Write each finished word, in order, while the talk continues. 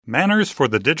Manners for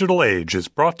the Digital Age is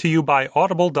brought to you by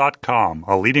Audible.com,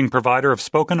 a leading provider of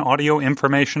spoken audio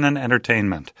information and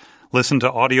entertainment. Listen to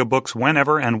audiobooks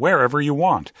whenever and wherever you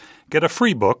want. Get a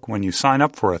free book when you sign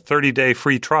up for a 30-day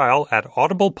free trial at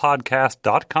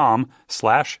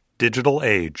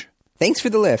audiblepodcast.com/digitalage. Thanks for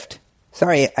the lift.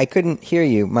 Sorry, I couldn't hear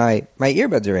you. My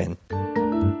earbuds are in.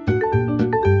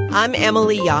 I'm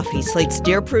Emily Yoffe, Slate's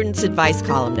Dear Prudence advice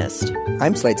columnist.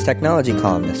 I'm Slate's technology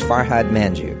columnist, Farhad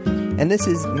Manjoo. And this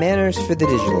is Manners for the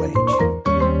Digital Age.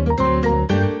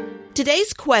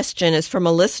 Today's question is from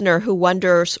a listener who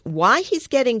wonders why he's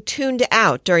getting tuned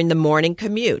out during the morning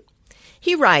commute.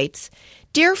 He writes,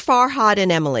 Dear Farhad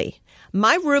and Emily,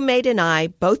 my roommate and I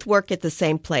both work at the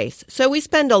same place, so we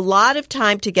spend a lot of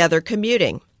time together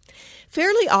commuting.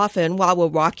 Fairly often while we're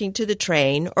walking to the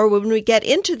train or when we get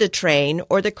into the train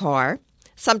or the car,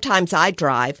 sometimes I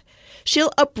drive,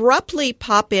 she'll abruptly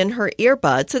pop in her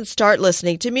earbuds and start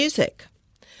listening to music.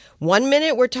 1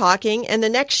 minute we're talking and the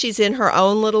next she's in her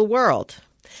own little world.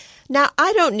 Now,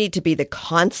 I don't need to be the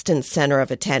constant center of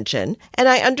attention, and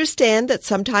I understand that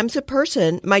sometimes a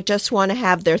person might just want to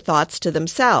have their thoughts to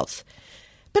themselves.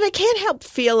 But I can't help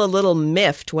feel a little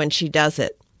miffed when she does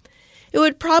it. It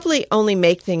would probably only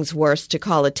make things worse to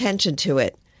call attention to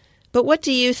it. But what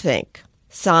do you think?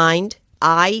 Signed,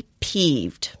 I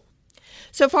peeved.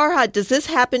 So Farhad, does this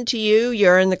happen to you?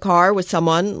 You're in the car with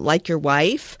someone like your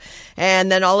wife, and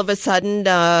then all of a sudden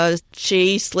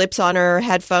she slips on her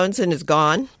headphones and is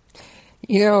gone?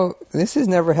 You know, this has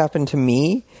never happened to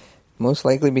me, most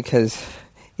likely because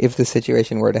if the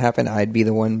situation were to happen, I'd be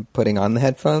the one putting on the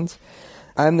headphones.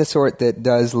 I'm the sort that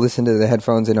does listen to the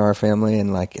headphones in our family,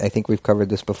 and I think we've covered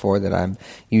this before, that I'm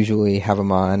usually have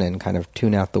them on and kind of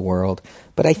tune out the world.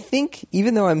 But I think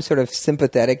even though I'm sort of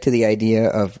sympathetic to the idea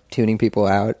of tuning people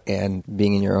out and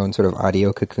being in your own sort of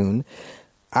audio cocoon,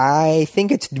 I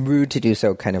think it's rude to do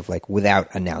so kind of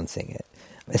without announcing it.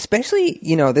 Especially,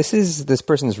 this is this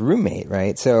person's roommate,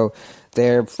 right? So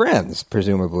they're friends,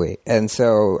 presumably. And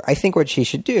so I think what she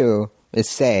should do is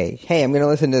say, hey, I'm going to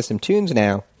listen to some tunes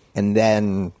now, and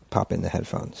then pop in the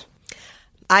headphones.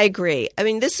 I agree. I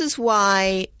mean, this is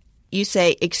why you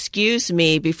say, excuse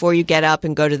me, before you get up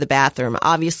and go to the bathroom.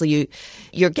 Obviously,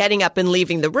 you're getting up and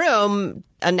leaving the room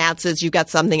announces you've got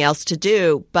something else to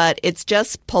do, but it's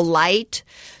just polite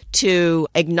to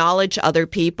acknowledge other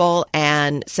people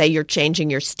and say you're changing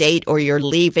your state or you're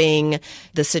leaving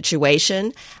the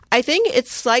situation. I think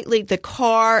it's slightly the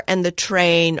car and the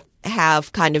train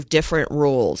have kind of different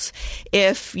rules.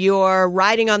 If you're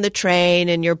riding on the train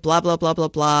and you're blah, blah, blah, blah,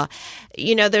 blah,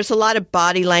 there's a lot of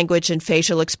body language and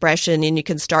facial expression, and you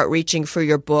can start reaching for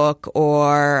your book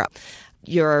or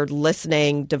your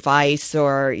listening device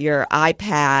or your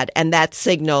iPad, and that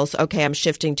signals, okay, I'm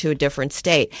shifting to a different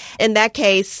state. In that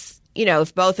case,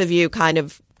 if both of you kind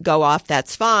of go off,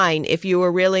 that's fine. If you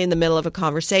were really in the middle of a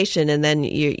conversation and then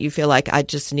you feel like I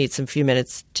just need some few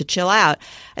minutes to chill out,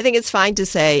 I think it's fine to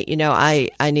say,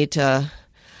 I need to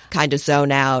kind of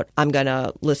zone out. I'm going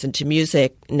to listen to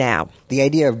music now. The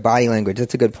idea of body language,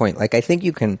 that's a good point. I think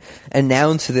you can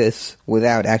announce this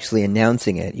without actually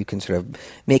announcing it. You can sort of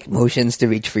make motions to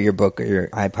reach for your book or your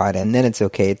iPod, and then it's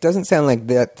okay. It doesn't sound like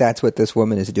that's what this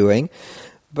woman is doing.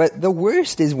 But the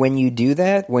worst is when you do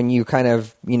that, when you kind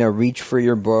of, reach for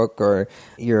your book or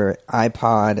your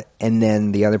iPod, and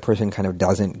then the other person kind of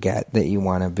doesn't get that you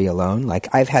want to be alone.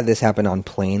 I've had this happen on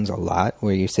planes a lot,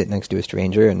 where you sit next to a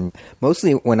stranger, and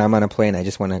mostly when I'm on a plane, I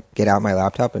just want to get out my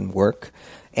laptop and work.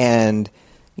 And,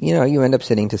 you end up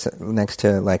sitting next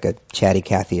to a chatty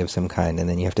Cathy of some kind, and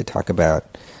then you have to talk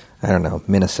about, I don't know,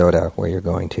 Minnesota, where you're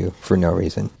going to for no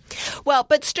reason. Well,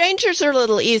 but strangers are a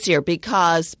little easier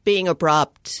because being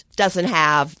abrupt doesn't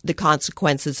have the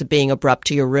consequences of being abrupt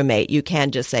to your roommate. You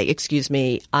can just say, excuse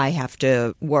me, I have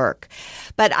to work.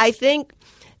 But I think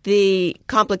the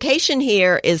complication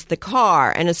here is the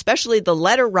car, and especially the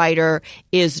letter writer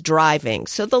is driving.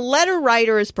 So the letter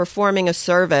writer is performing a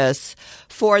service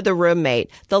for the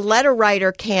roommate. The letter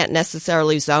writer can't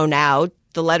necessarily zone out.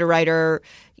 The letter writer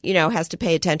has to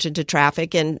pay attention to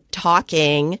traffic, and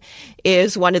talking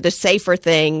is one of the safer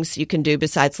things you can do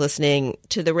besides listening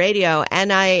to the radio.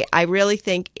 And I really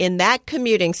think in that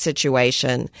commuting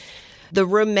situation, the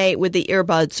roommate with the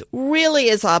earbuds really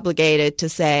is obligated to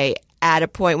say, at a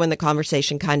point when the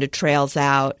conversation kind of trails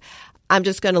out, I'm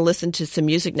just going to listen to some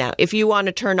music now. If you want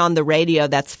to turn on the radio,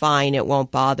 that's fine. It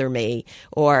won't bother me.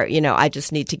 Or, I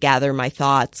just need to gather my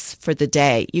thoughts for the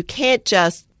day. You can't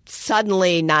just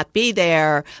suddenly not be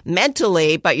there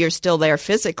mentally, but you're still there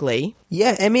physically.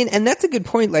 Yeah, and that's a good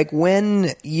point.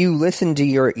 When you listen to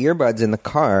your earbuds in the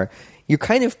car, you're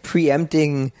kind of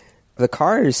preempting the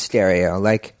car is stereo.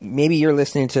 Like maybe you're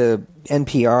listening to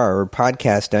NPR or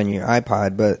podcast on your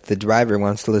iPod, but the driver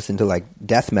wants to listen to like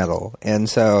death metal. And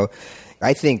so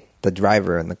I think the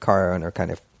driver and the car owner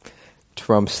kind of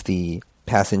trumps the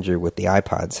passenger with the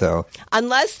iPod. So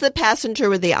unless the passenger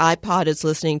with the iPod is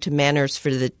listening to Manners for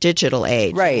the Digital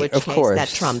Age, right, in which of case course, that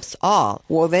trumps all.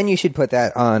 Well, then you should put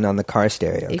that on the car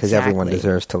stereo because everyone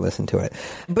deserves to listen to it.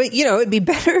 But, you know, it'd be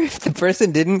better if the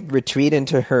person didn't retreat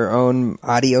into her own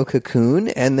audio cocoon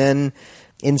and then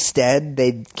instead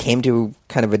they came to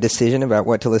kind of a decision about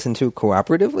what to listen to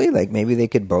cooperatively. Like maybe they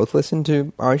could both listen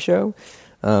to our show.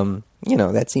 You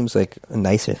know, that seems like a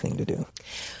nicer thing to do.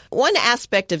 One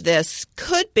aspect of this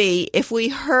could be if we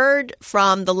heard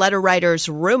from the letter writer's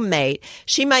roommate,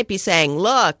 she might be saying,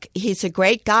 look, he's a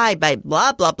great guy, but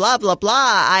blah, blah, blah, blah, blah.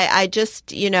 I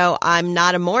just, you know, I'm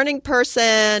not a morning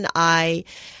person. I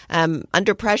am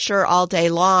under pressure all day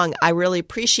long. I really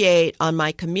appreciate on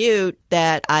my commute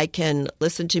that I can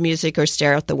listen to music or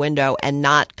stare out the window and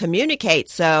not communicate.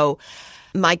 So,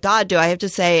 my God, do I have to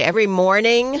say every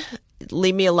morning,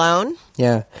 leave me alone?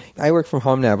 Yeah. I work from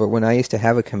home now, but when I used to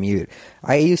have a commute,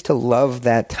 I used to love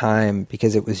that time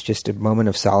because it was just a moment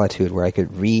of solitude where I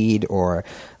could read or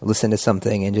listen to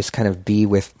something and just kind of be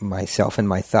with myself and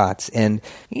my thoughts. And,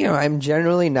 you know, I'm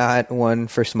generally not one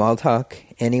for small talk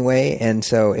anyway. And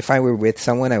so if I were with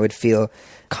someone, I would feel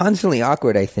constantly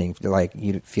awkward, I think. Like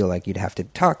you'd feel like you'd have to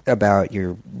talk about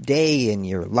your day and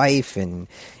your life and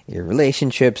your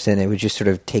relationships, and it would just sort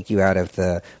of take you out of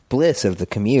the bliss of the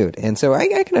commute. And so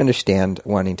I can understand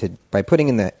wanting to, by putting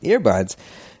in the earbuds,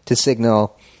 to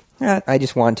signal, I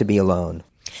just want to be alone.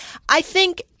 I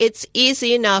think it's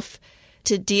easy enough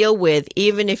to deal with,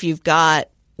 even if you've got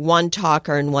one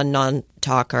talker and one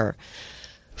non-talker.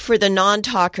 For the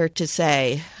non-talker to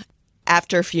say,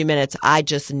 after a few minutes, I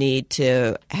just need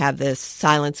to have this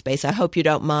silent space. I hope you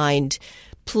don't mind.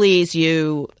 Please,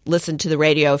 you listen to the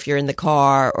radio if you're in the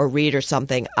car or read or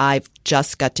something. I've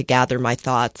just got to gather my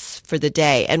thoughts for the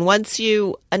day. And once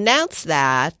you announce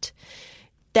that,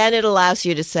 then it allows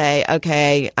you to say,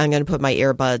 okay, I'm going to put my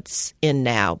earbuds in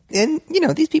now. And, you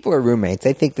know, these people are roommates.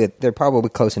 I think that they're probably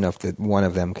close enough that one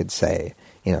of them could say,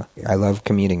 you know, I love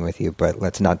commuting with you, but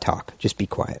let's not talk. Just be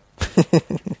quiet.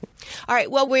 All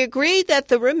right. Well, we agree that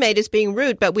the roommate is being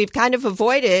rude, but we've kind of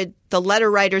avoided the letter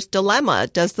writer's dilemma.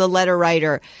 Does the letter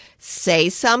writer say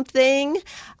something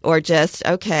or just,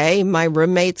 okay, my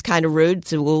roommate's kind of rude,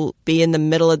 so we'll be in the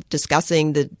middle of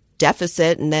discussing the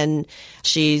deficit, and then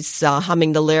she's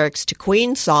humming the lyrics to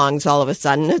Queen songs all of a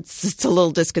sudden. It's a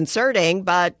little disconcerting,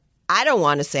 but I don't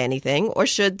want to say anything. Or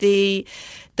should the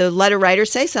letter writer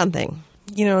say something?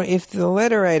 You know, if the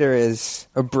letter writer is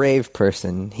a brave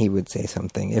person, he would say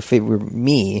something. If it were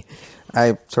me,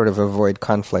 I sort of avoid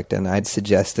conflict, and I'd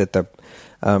suggest that the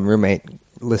roommate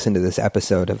listen to this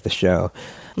episode of the show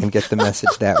and get the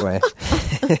message that way.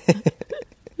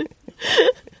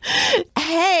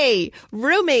 Hey,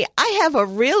 Rumi, I have a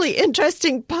really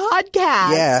interesting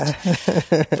podcast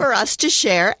for us to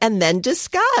share and then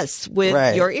discuss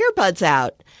with your earbuds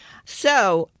out.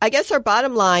 So I guess our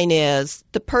bottom line is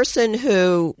the person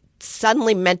who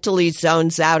suddenly mentally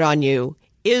zones out on you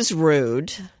is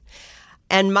rude.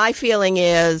 And my feeling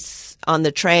is on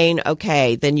the train,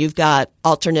 okay, then you've got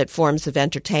alternate forms of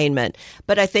entertainment.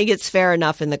 But I think it's fair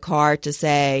enough in the car to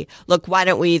say, look, why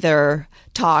don't we either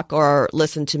talk or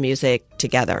listen to music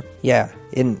together? Yeah.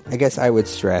 And I guess I would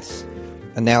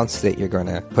announce that you're going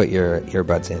to put your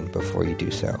earbuds in before you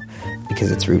do so, because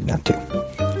it's rude not to.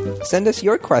 Send us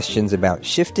your questions about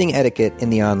shifting etiquette in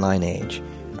the online age.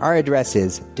 Our address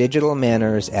is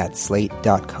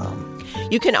digitalmanners@slate.com.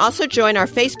 You can also join our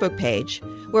Facebook page,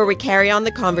 where we carry on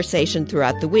the conversation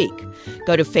throughout the week.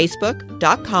 Go to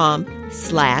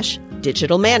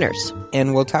facebook.com/digitalmanners.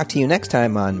 And we'll talk to you next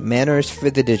time on Manners for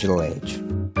the Digital Age.